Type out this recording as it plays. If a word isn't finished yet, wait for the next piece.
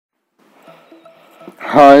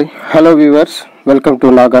Hi hello viewers, welcome to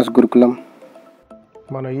Nagas గురుకులం.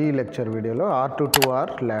 మన ఈ లెక్చర్ వీడియోలో R2 to R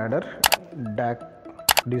ladder dock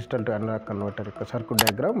digital to analogue converter యొక్క సర్క్యూట్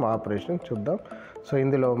డయాగ్రామ్ ఆపరేషన్ చూద్దాం. సో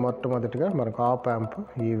ఇందులో మొట్టమొదటిగా మనకు ఆప్ యాంప్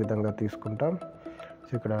ఈ విధంగా తీసుకుంటాం.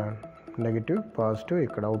 సో ఇక్కడ నెగిటివ్ పాజిటివ్,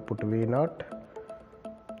 ఇక్కడ అవుట్పుట్ V0.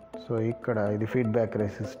 సో ఇక్కడ ఇది ఫీడ్బ్యాక్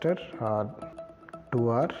రెసిస్టర్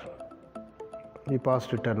R2R. ఈ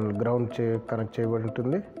పాజిటివ్ టెర్మినల్ గ్రౌండ్ కనెక్ట్ చేయబడి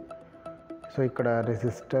ఉంటుంది. సో ఇక్కడ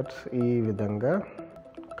రెసిస్టర్స్ ఈ విధంగా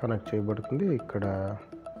కనెక్ట్ చేయబడుతుంది. ఇక్కడ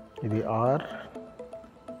ఇది R,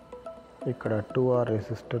 ఇక్కడ 2R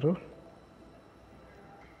రెసిస్టరు,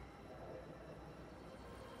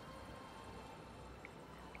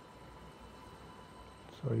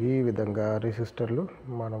 సో ఈ విధంగా రెసిస్టర్లు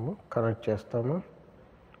మనము కనెక్ట్ చేస్తాము.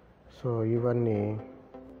 సో ఇవన్నీ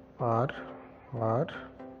R,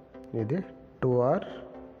 ఇది 2R,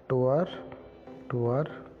 2R, 2R.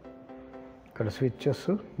 ఇక్కడ స్విచ్చెస్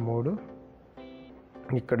 3.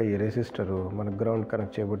 ఇక్కడ ఈ రెసిస్టరు మన గ్రౌండ్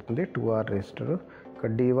కనెక్ట్ చేయబడుతుంది, 2R రెసిస్టరు. ఇక్కడ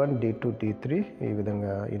D1, D2, D3 ఈ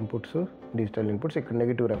విధంగా ఇన్పుట్స్, డిజిటల్ ఇన్పుట్స్. ఇక్కడ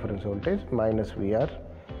నెగిటివ్ రెఫరెన్స్ వోల్టేజ్ -VR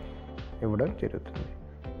ఇవ్వడం జరుగుతుంది.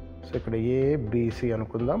 సో ఇక్కడ ABC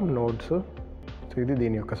అనుకుందాం నోడ్స్. సో ఇది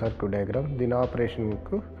దీని యొక్క సర్క్యూట్ డయాగ్రామ్. దీని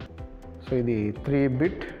ఆపరేషన్కు సో ఇది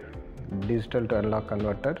 3-bit digital to analogue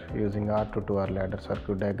converter using R2 to R ladder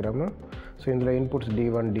circuit diagram. So ఇందులో inputs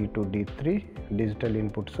D1, D2, D3 digital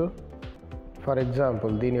inputs. For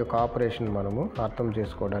example దీని యొక్క ఆపరేషన్ మనము అర్థం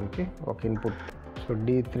చేసుకోవడానికి ఒక input so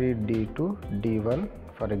D3, D2, D1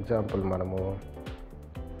 for example మనము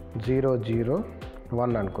 0, 0,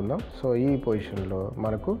 1 అనుకుందాం. సో ఈ పొజిషన్లో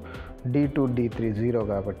మనకు D2, D3 0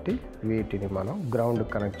 కాబట్టి వీటిని మనం గ్రౌండ్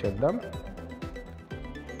కనెక్ట్ చేద్దాం.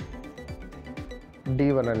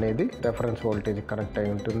 D1 అనేది రెఫరెన్స్ వోల్టేజ్ కనెక్ట్ అయి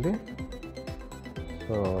ఉంటుంది.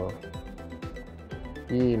 సో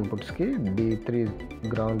ఈ ఇన్పుట్స్కి D3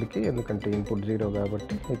 గ్రౌండ్కి, ఎందుకంటే ఇన్పుట్ 0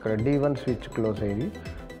 కాబట్టి ఇక్కడ D1 స్విచ్ క్లోజ్ అయ్యి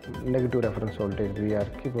నెగిటివ్ రెఫరెన్స్ వోల్టేజ్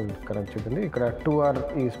VRకి కనెక్ట్ అవుతుంది. ఇక్కడ 2R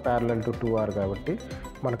is parallel to 2R కాబట్టి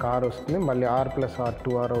మనకు R వస్తుంది, మళ్ళీ R + R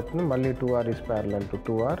 2R అవుతుంది, మళ్ళీ 2R is parallel to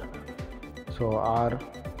 2R.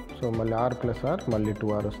 So మళ్ళీ R + R మళ్ళీ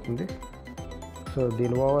 2R వస్తుంది. సో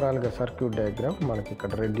దీని ఓవరాల్గా సర్క్యూట్ డయాగ్రామ్ మనకి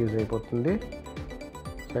ఇక్కడ రెడ్యూస్ అయిపోతుంది.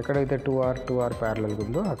 సో ఎక్కడైతే 2R ప్యారలల్గా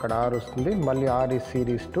ఉందో అక్కడ R వస్తుంది, మళ్ళీ R is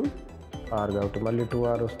series to R కాబట్టి మళ్ళీ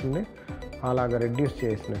 2R వస్తుంది. అలాగా రెడ్యూస్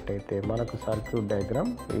చేసినట్టయితే మనకు సర్క్యూట్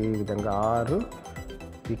డయాగ్రామ్ ఈ విధంగా R,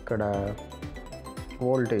 ఇక్కడ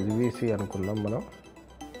వోల్టేజ్ VC అనుకుందాం మనం.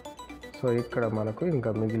 సో ఇక్కడ మనకు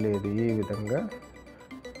ఇంకా మిగిలేది ఈ విధంగా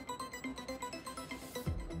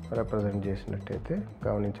రిప్రజెంట్ చేసినట్టయితే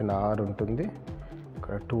గమనించిన R ఉంటుంది,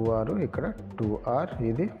 ఇక్కడ 2R, ఇక్కడ 2R.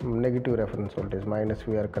 ఇది negative reference voltage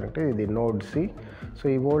 -VR connect, ఇది నోడ్ C. సో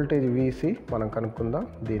ఈ వోల్టేజ్ VC మనం కనుక్కుందాం.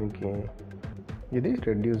 దీనికి ఇది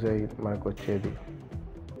రెడ్యూస్ అయ్యి మనకు వచ్చేది.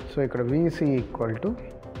 సో ఇక్కడ VC ఈక్వల్ టు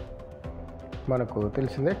మనకు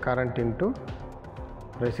తెలిసిందే current into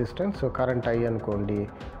resistance. So current I అనుకోండి.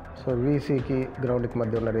 సో VCకి గ్రౌండ్కి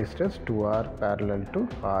మధ్య ఉన్న resistance 2R parallel to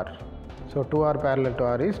R. So 2R parallel to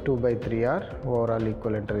R is 2/3R overall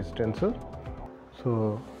equivalent resistance. So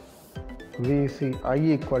I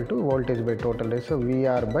equal to voltage by total resistance. So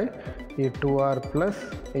VR by ఈ 2R plus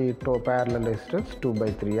ఈ parallel resistance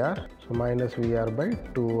 2/3R. So -VR by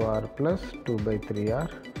 2R plus 2/3R.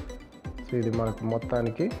 So ఇది మనకు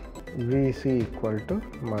మొత్తానికి VC equal to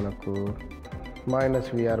మనకు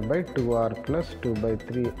 -VR by 2R plus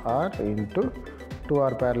 2/3R into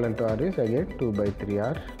 2R parallel to R is again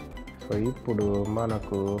 2/3R. So ఇప్పుడు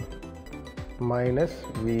మనకు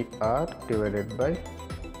 -VR divided by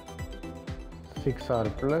 6R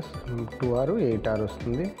plus 2R 8R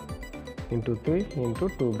వస్తుంది, into 3 into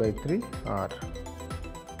 2/3R.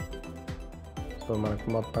 So మనకు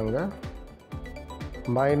మొత్తంగా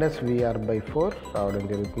 -VR by 4 రావడం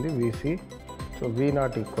జరుగుతుంది VC. So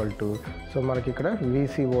V0 equal to so మనకి ఇక్కడ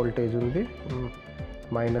VC voltage ఉంది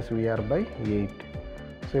 -VR బై 8.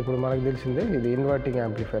 సో ఇప్పుడు మనకు తెలిసిందే ఇది ఇన్వర్టింగ్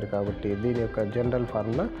యాంప్లిఫైర్ కాబట్టి దీని యొక్క general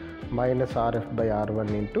formula -RF by R1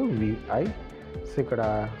 into VI. So ఇక్కడ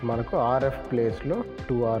మనకు RF ప్లేస్లో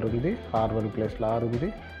 2R ఉంది, R1 ప్లేస్లో R ఉంది,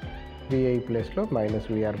 VI ప్లేస్లో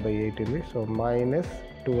 -VR బై 8 ఉంది. So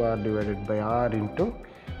 -2R divided by R into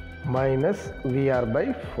 -VR by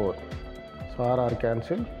 4. So RR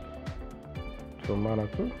cancel. So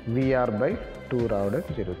మనకు VR బై 2 రావడం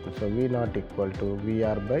జరుగుతుంది. So V0 equal to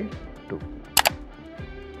VR by 2.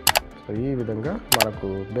 So ఈ విధంగా మనకు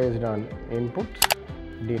based on inputs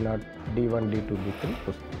D0, D1, D2, D3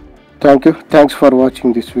 వస్తుంది. Thanks for watching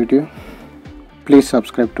this video. Please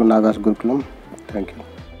subscribe to Naga's Gurukulam. Thank you.